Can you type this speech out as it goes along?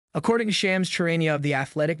According to Shams Charania of The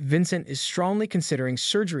Athletic, Vincent is strongly considering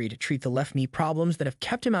surgery to treat the left knee problems that have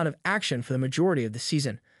kept him out of action for the majority of the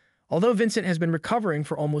season. Although Vincent has been recovering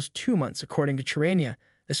for almost 2 months, according to Charania,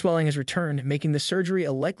 the swelling has returned, making the surgery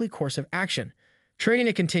a likely course of action.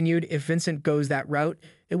 Charania continued, if Vincent goes that route,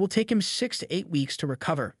 it will take him 6 to 8 weeks to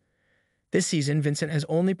recover. This season, Vincent has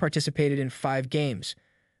only participated in 5 games.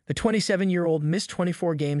 The 27-year-old missed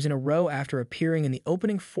 24 games in a row after appearing in the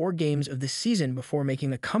opening 4 games of the season before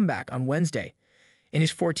making a comeback on Wednesday. In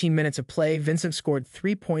his 14 minutes of play, Vincent scored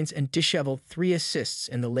 3 points and disheveled 3 assists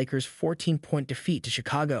in the Lakers' 14-point defeat to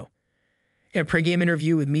Chicago. In a pregame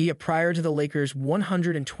interview with media prior to the Lakers'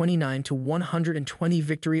 129-120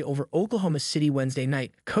 victory over Oklahoma City Wednesday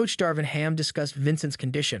night, Coach Darvin Ham discussed Vincent's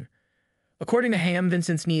condition. According to Ham,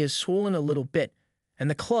 Vincent's knee is swollen a little bit, and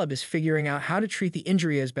the club is figuring out how to treat the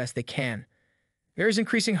injury as best they can. There is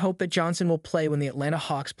increasing hope that Johnson will play when the Atlanta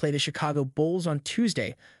Hawks play the Chicago Bulls on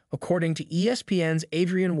Tuesday, according to ESPN's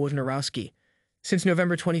Adrian Wojnarowski. Since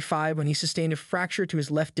November 25, when he sustained a fracture to his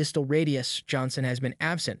left distal radius, Johnson has been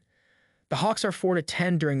absent. The Hawks are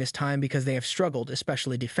 4-10 during this time because they have struggled,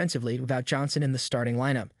 especially defensively, without Johnson in the starting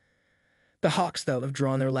lineup. The Hawks, though, have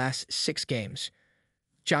drawn their last 6 games.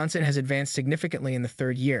 Johnson has advanced significantly in the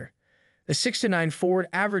 3rd year. The 6'9" forward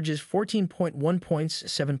averages 14.1 points,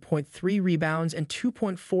 7.3 rebounds, and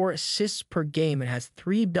 2.4 assists per game and has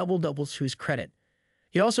 3 double-doubles to his credit.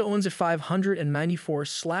 He also owns a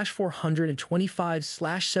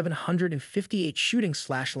 594/425/758 shooting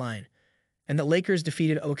 /line. And the Lakers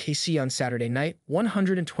defeated OKC on Saturday night,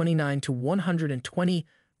 129-120,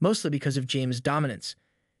 mostly because of James' dominance.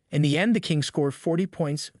 In the end, the Kings scored 40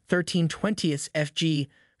 points, 13/20 FG,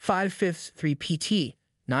 5/5 3 PT,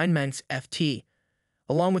 9 minutes FT,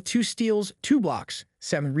 along with 2 steals, 2 blocks,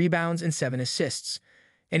 7 rebounds, and 7 assists.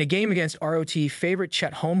 In a game against ROT favorite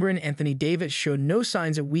Chet Holmgren, Anthony Davis showed no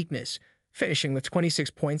signs of weakness, finishing with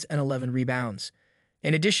 26 points and 11 rebounds.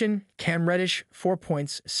 In addition, Cam Reddish, 4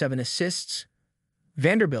 points, 7 assists.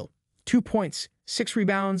 Vanderbilt, 2 points, 6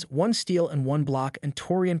 rebounds, 1 steal, and 1 block. And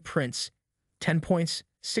Taurean Prince, 10 points,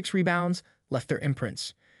 6 rebounds, left their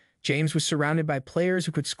imprints. James was surrounded by players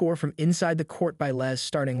who could score from inside the court by Les'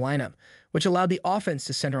 starting lineup, which allowed the offense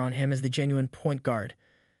to center on him as the genuine point guard.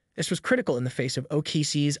 This was critical in the face of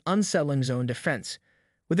OKC's unsettling zone defense.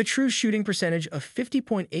 With a true shooting percentage of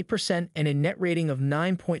 50.8% and a net rating of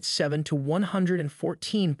 9.7 to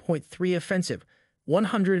 114.3 offensive,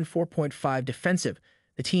 104.5 defensive,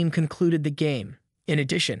 the team concluded the game. In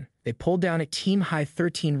addition, they pulled down a team-high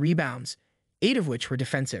 13 rebounds, 8 of which were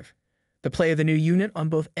defensive. The play of the new unit on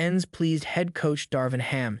both ends pleased head coach Darvin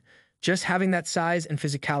Ham, just having that size and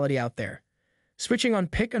physicality out there. Switching on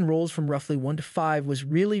pick and rolls from roughly 1 to 5 was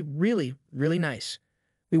really nice.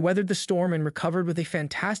 We weathered the storm and recovered with a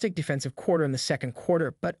fantastic defensive quarter in the second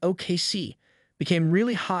quarter, but OKC became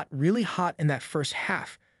really hot in that first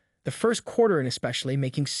half. The first quarter and especially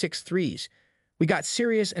making 6 threes. We got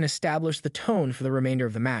serious and established the tone for the remainder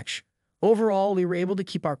of the match. Overall, we were able to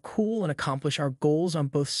keep our cool and accomplish our goals on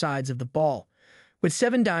both sides of the ball. With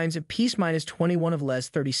 7 dimes apiece minus 21 of Les'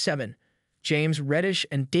 37, James, Reddish,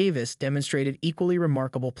 and Davis demonstrated equally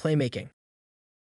remarkable playmaking.